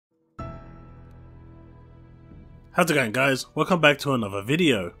How's it going, guys? Welcome back to another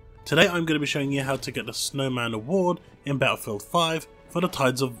video. Today I'm going to be showing you how to get the Snowman award in Battlefield 5 for the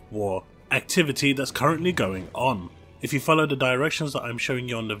Tides of War activity that's currently going on. If you follow the directions that I'm showing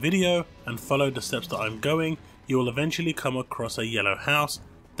you on the video and follow the steps that I'm going, you will eventually come across a yellow house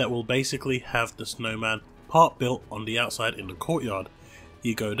that will basically have the snowman part built on the outside in the courtyard.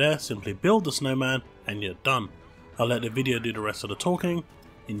 You go there, simply build the snowman and you're done. I'll let the video do the rest of the talking.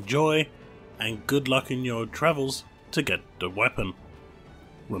 Enjoy and good luck in your travels to get the weapon.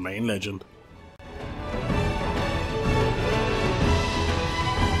 Remain legend.